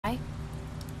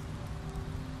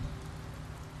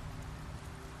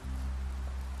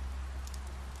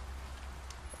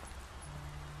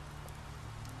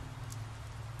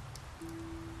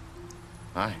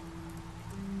Hi.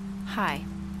 Hi.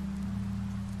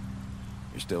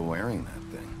 You're still wearing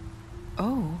that thing.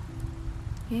 Oh.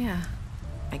 Yeah.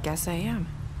 I guess I am.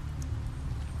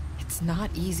 It's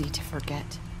not easy to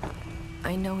forget.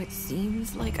 I know it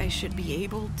seems like I should be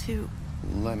able to...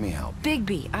 Let me help.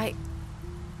 Bigby,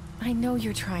 I know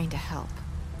you're trying to help,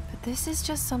 but this is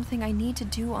just something I need to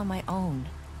do on my own,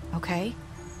 okay?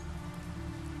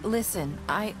 Listen,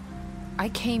 I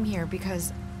came here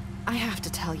because I have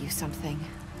to tell you something.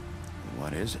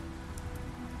 What is it?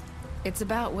 It's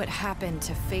about what happened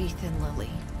to Faith and Lily.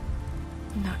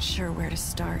 I'm not sure where to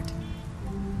start.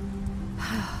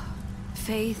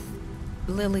 Faith,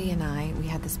 Lily and I, we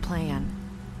had this plan.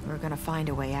 We were gonna find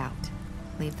a way out.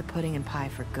 Leave the pudding and pie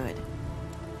for good.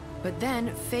 But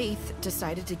then Faith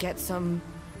decided to get some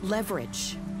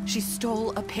leverage. She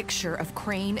stole a picture of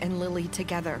Crane and Lily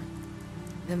together.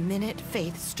 The minute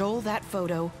Faith stole that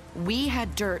photo, we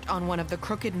had dirt on one of the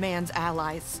Crooked Man's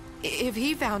allies. If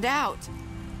he found out,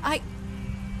 I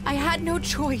had no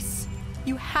choice.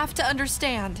 You have to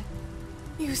understand.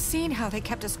 You've seen how they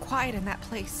kept us quiet in that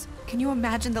place. Can you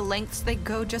imagine the lengths they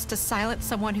go just to silence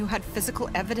someone who had physical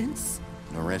evidence?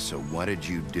 Narissa, what did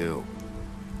you do?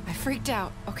 I freaked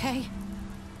out, okay?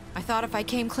 I thought if I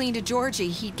came clean to Georgie,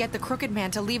 he'd get the Crooked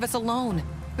Man to leave us alone.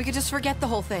 We could just forget the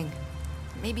whole thing.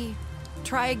 Maybe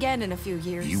try again in a few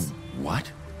years. You what?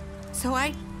 So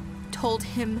I told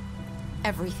him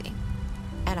everything.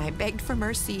 And I begged for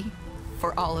mercy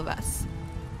for all of us.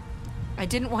 I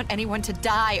didn't want anyone to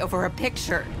die over a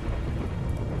picture.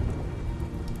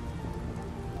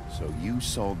 So you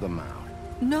sold them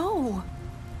out? No.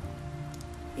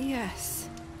 Yes.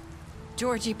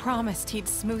 Georgie promised he'd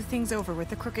smooth things over with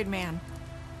the Crooked Man.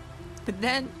 But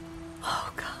then...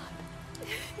 Oh, God.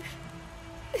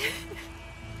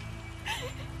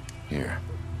 Here.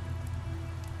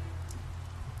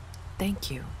 Thank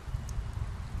you.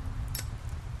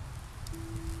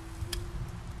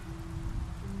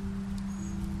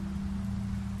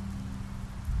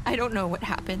 I don't know what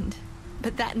happened,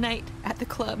 but that night at the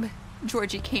club,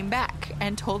 Georgie came back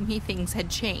and told me things had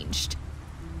changed.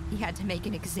 He had to make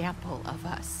an example of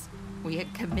us. We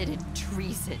had committed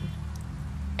treason.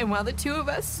 And while the two of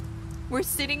us were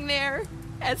sitting there,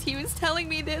 as he was telling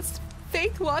me this,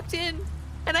 Faith walked in,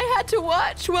 and I had to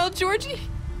watch while Georgie...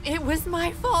 It was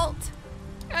my fault.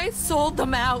 I sold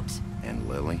them out. And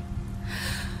Lily?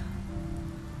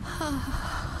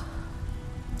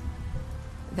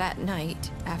 That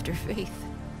night, after Faith,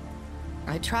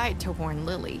 I tried to warn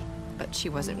Lily, but she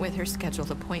wasn't with her scheduled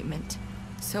appointment.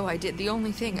 So I did the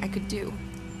only thing I could do.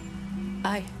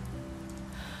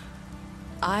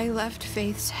 I left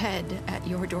Faith's head at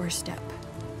your doorstep.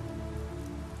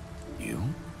 You?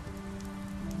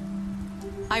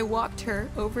 I walked her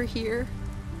over here,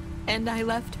 and I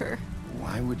left her.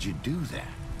 Why would you do that?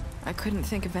 I couldn't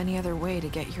think of any other way to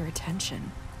get your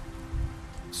attention.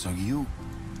 So you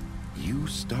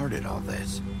started all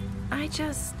this? I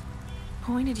just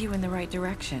pointed you in the right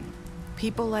direction.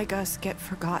 People like us get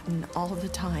forgotten all the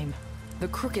time. The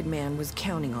Crooked Man was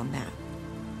counting on that.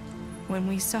 When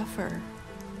we suffer,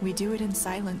 we do it in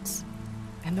silence,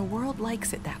 and the world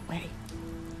likes it that way.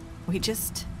 We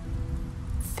just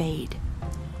fade,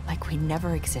 like we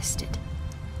never existed.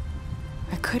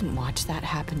 I couldn't watch that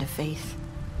happen to Faith,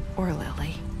 or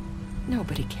Lily.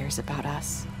 Nobody cares about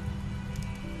us.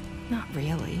 Not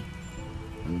really.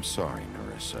 I'm sorry,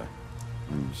 Narissa.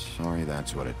 I'm sorry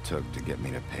that's what it took to get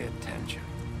me to pay attention.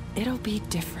 It'll be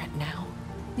different now.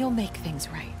 You'll make things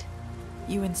right.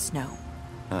 You and Snow.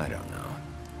 I don't know.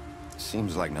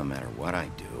 Seems like no matter what I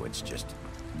do, it's just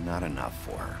not enough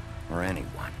for her, or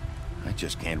anyone. I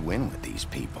just can't win with these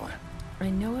people. I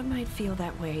know it might feel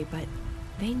that way, but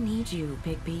they need you,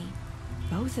 Bigby.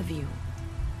 Both of you.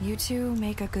 You two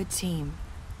make a good team.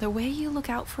 The way you look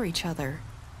out for each other,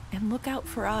 and look out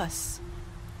for us.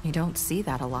 You don't see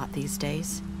that a lot these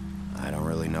days. I don't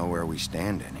really know where we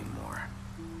stand anymore.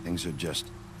 Things are just...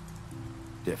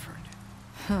 different.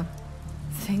 Huh.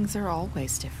 Things are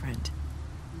always different.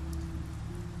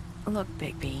 Look,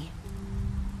 Bigby.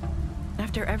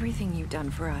 After everything you've done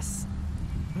for us,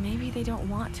 maybe they don't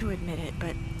want to admit it,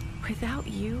 but without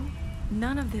you,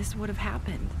 none of this would have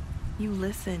happened. You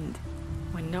listened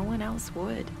when no one else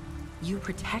would. You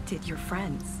protected your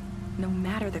friends, no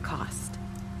matter the cost.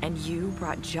 And you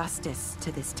brought justice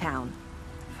to this town,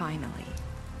 finally.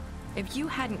 If you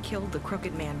hadn't killed the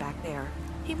Crooked Man back there,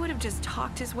 he would have just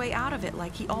talked his way out of it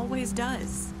like he always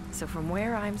does. So from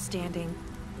where I'm standing,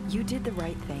 you did the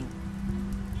right thing.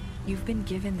 You've been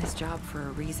given this job for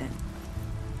a reason.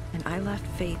 And I left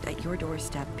Faith at your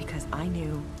doorstep because I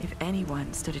knew if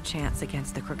anyone stood a chance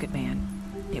against the Crooked Man,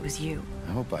 It was you.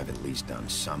 I hope I've at least done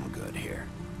some good here.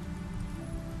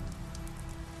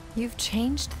 You've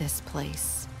changed this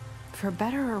place. For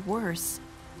better or worse,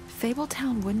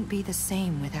 Fabletown wouldn't be the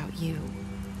same without you.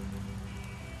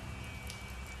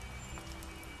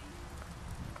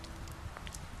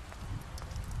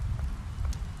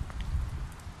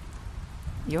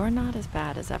 You're not as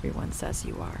bad as everyone says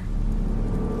you are.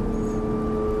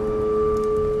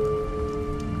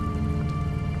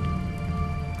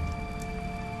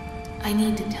 I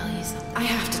need to tell you something. I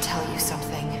have to tell you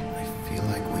something. I feel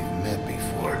like we've met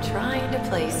before. You're trying to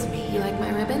place me. You like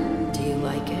my ribbon? Do you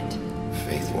like it?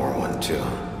 Faith wore one too.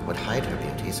 Would hide her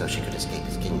beauty so she could escape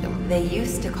his kingdom. They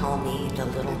used to call me the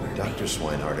Little Mermaid. Dr.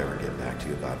 Swinehart ever get back to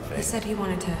you about He Faith? said he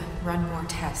wanted to run more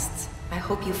tests. I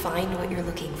hope you find what you're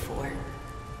looking for.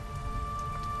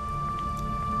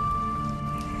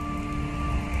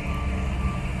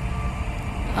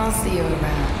 I'll see you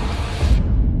around.